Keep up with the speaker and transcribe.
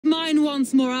Mine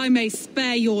once more, I may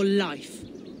spare your life.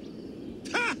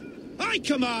 Ha! I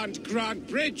command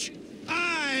Grantbridge.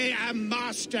 I am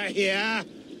master here.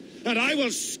 And I will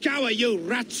scour you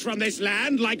rats from this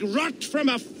land like rot from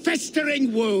a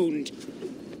festering wound.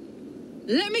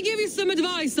 Let me give you some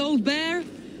advice, old bear.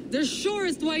 The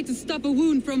surest way to stop a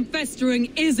wound from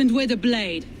festering isn't with a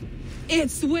blade.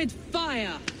 It's with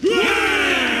fire.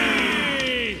 Hooray!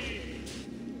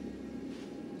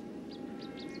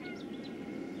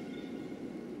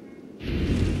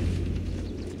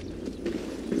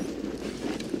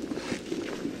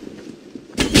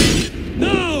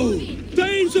 Now!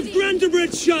 Thanes of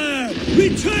Grantebridgeshire!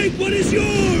 Retake what is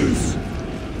yours!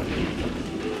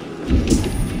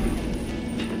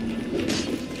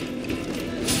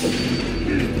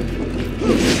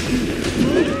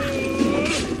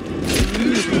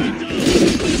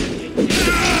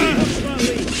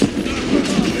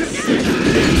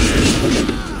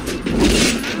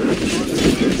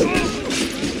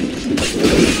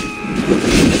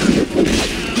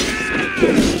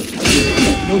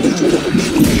 No time.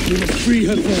 We must free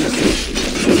her first.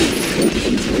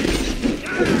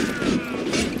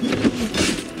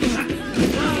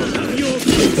 Your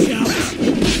good shout.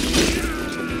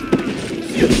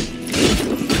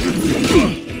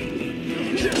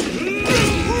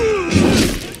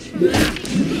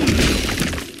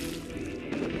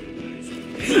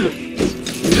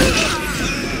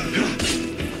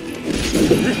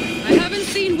 I haven't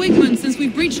seen Wigman since we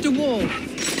breached the wall.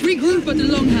 Regroup at the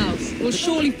Longhouse. We'll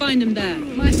surely find him there.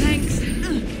 My thanks.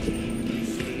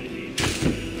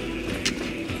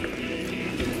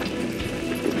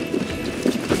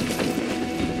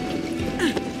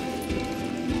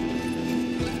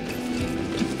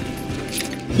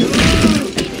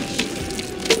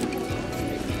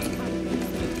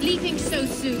 Leaving so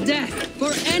soon. Death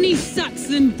for any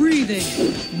Saxon breathing.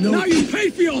 No. Now you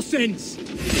pay for your sins!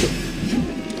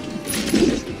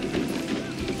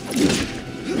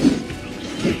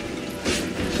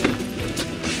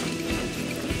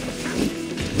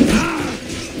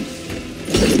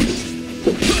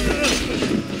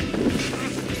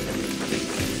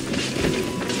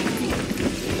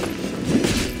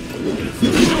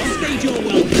 Stage your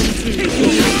welcome to. Take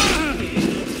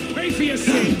your pay for your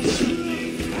sins!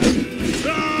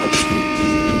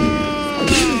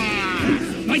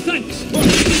 My thanks!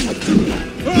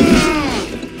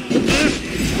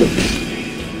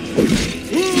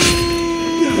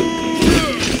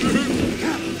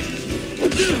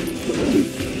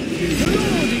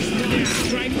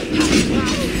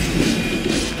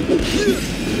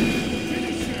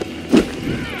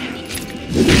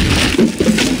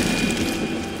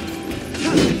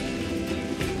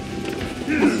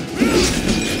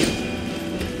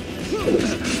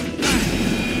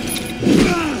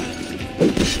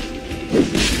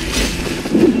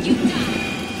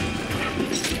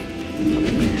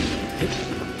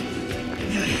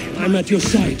 I'm at your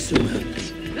side, sir.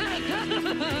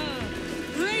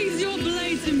 Raise your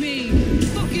blade to me.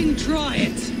 Fucking try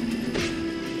it.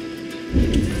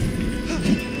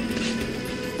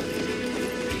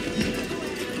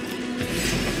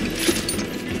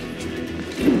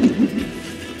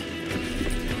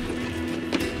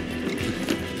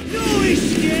 No, he's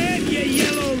scared, you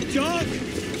yellow dog!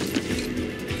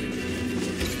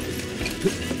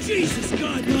 Jesus,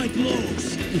 guide my blows!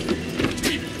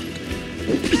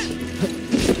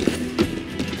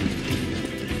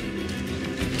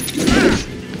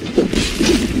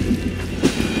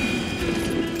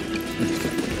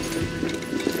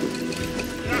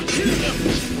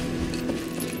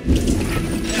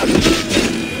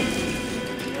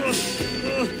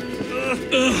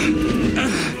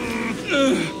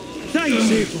 Thanks,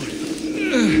 Eivor.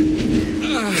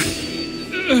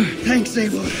 Thanks,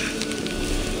 Eivor.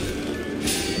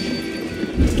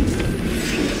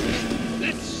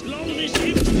 Let's slow this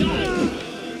thing down.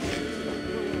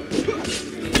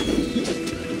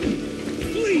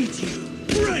 Bleed you,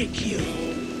 break you.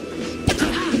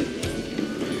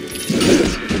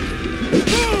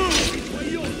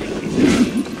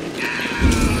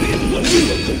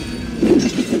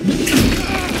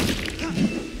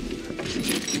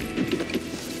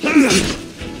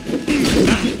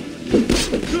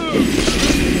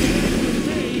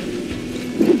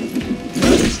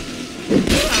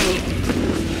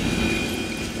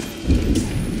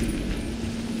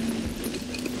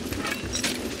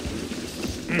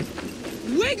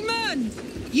 Wigman!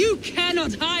 You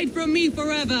cannot hide from me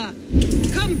forever.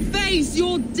 Come face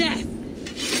your death.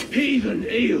 Heathen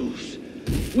eels.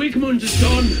 Wigmund is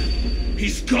gone.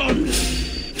 He's gone.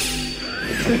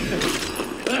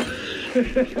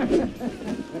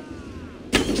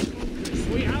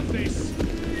 We have this.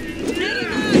 Any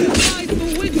man who fights for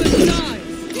Wigman dies!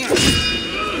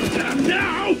 And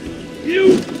now,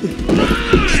 you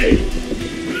die!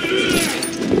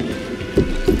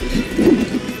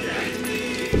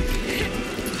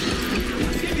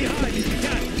 Get behind if you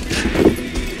can.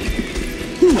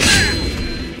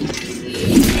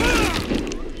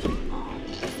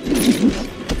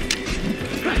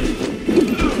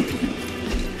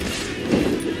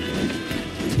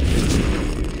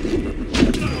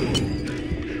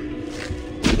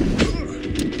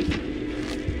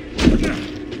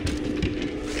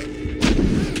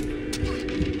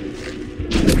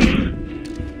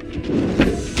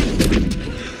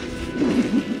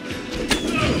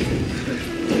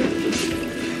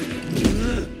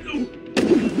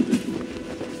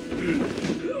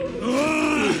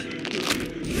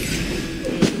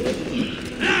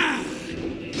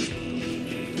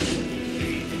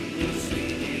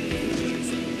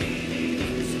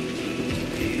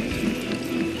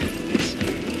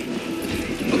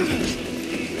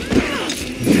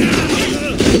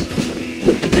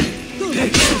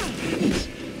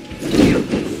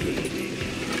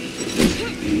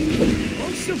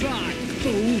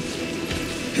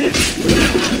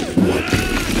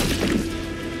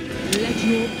 Let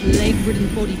your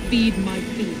plague-ridden body feed my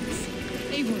fiends.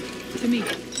 Eivor, to me.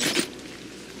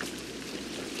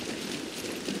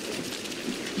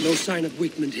 No sign of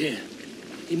Wigmund here.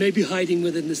 He may be hiding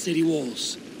within the city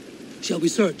walls. Shall we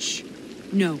search?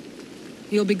 No.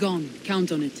 He'll be gone.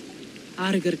 Count on it.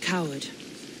 Arger coward.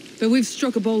 But we've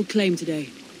struck a bold claim today.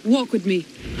 Walk with me.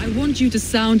 I want you to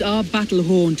sound our battle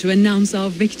horn to announce our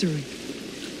victory.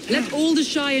 Let all the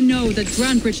Shire know that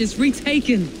Grantbridge is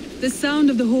retaken. The sound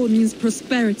of the horn means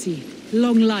prosperity,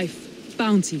 long life,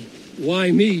 bounty. Why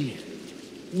me?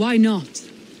 Why not?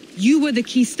 You were the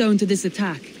keystone to this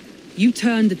attack. You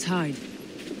turned the tide.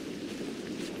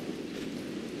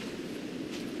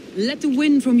 Let the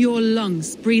wind from your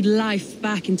lungs breathe life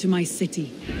back into my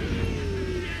city.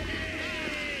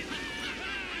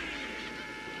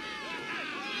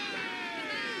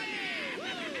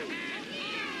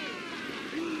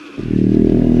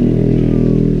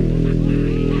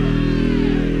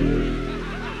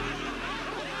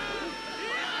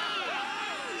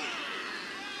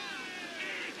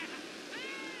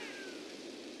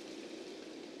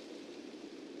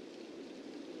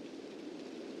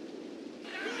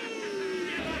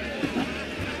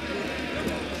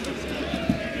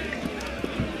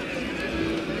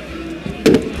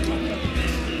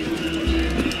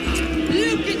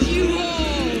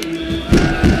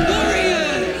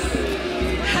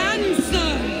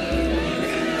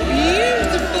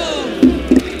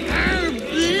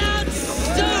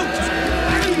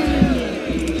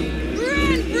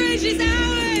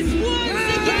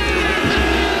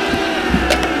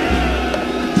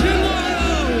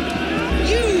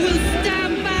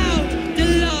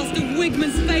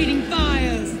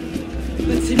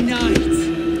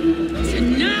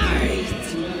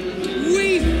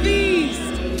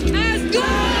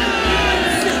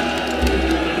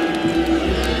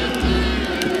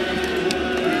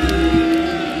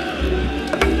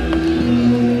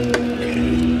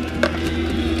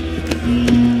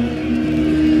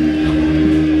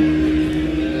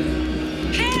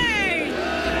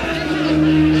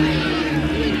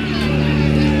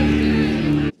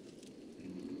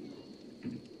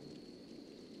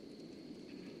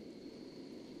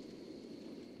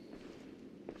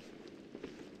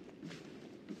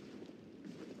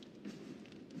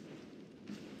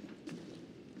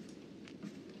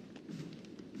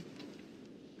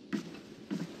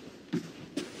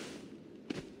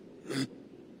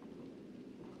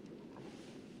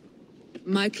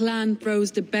 My clan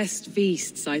throws the best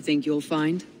feasts, I think you'll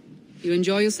find. You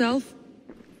enjoy yourself?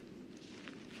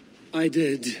 I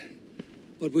did.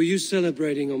 But were you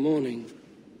celebrating or mourning?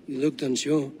 You looked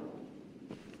unsure.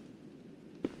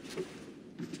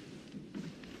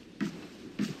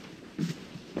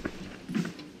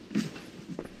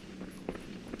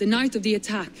 The night of the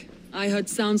attack, I heard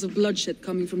sounds of bloodshed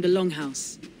coming from the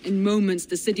Longhouse. In moments,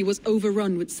 the city was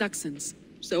overrun with Saxons,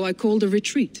 so I called a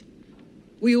retreat.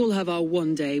 We all have our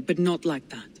one day, but not like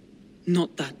that.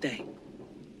 Not that day.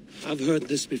 I've heard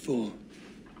this before.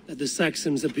 That the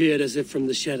Saxons appeared as if from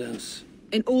the shadows.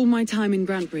 In all my time in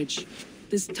Grantbridge,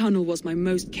 this tunnel was my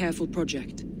most careful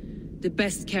project. The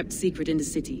best kept secret in the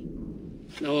city.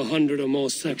 Now 100 or more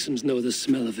Saxons know the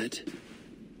smell of it.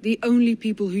 The only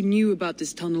people who knew about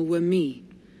this tunnel were me,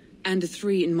 and the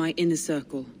 3 in my inner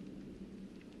circle.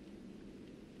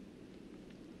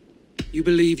 You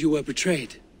believe you were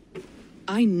betrayed?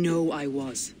 I know I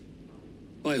was.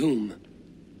 By whom?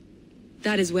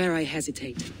 That is where I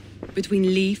hesitate. Between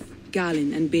Leif,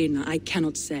 Galin, and Birna, I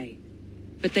cannot say.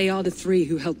 But they are the three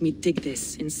who helped me dig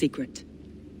this in secret.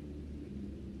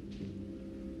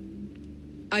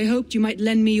 I hoped you might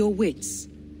lend me your wits.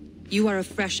 You are a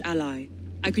fresh ally.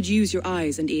 I could use your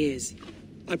eyes and ears.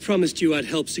 I promised you I'd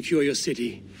help secure your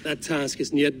city. That task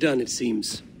isn't yet done, it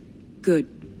seems. Good.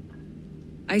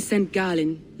 I sent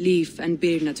Galin, Leif, and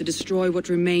Birna to destroy what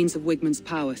remains of Wigmund's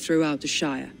power throughout the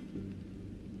Shire.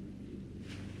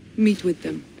 Meet with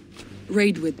them.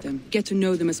 Raid with them. Get to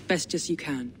know them as best as you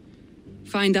can.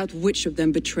 Find out which of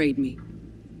them betrayed me.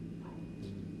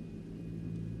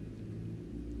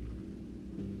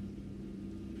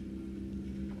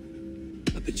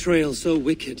 A betrayal so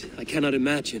wicked, I cannot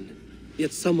imagine.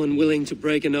 Yet someone willing to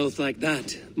break an oath like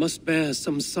that must bear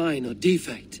some sign or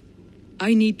defect.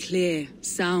 I need clear,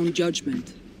 sound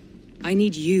judgment. I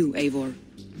need you, Eivor.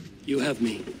 You have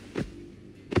me.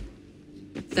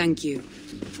 Thank you.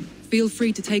 Feel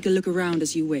free to take a look around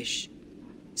as you wish.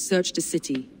 Search the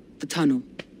city, the tunnel,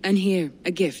 and here,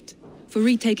 a gift, for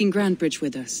retaking Grantebridge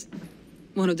with us.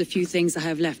 One of the few things I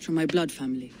have left from my blood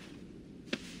family.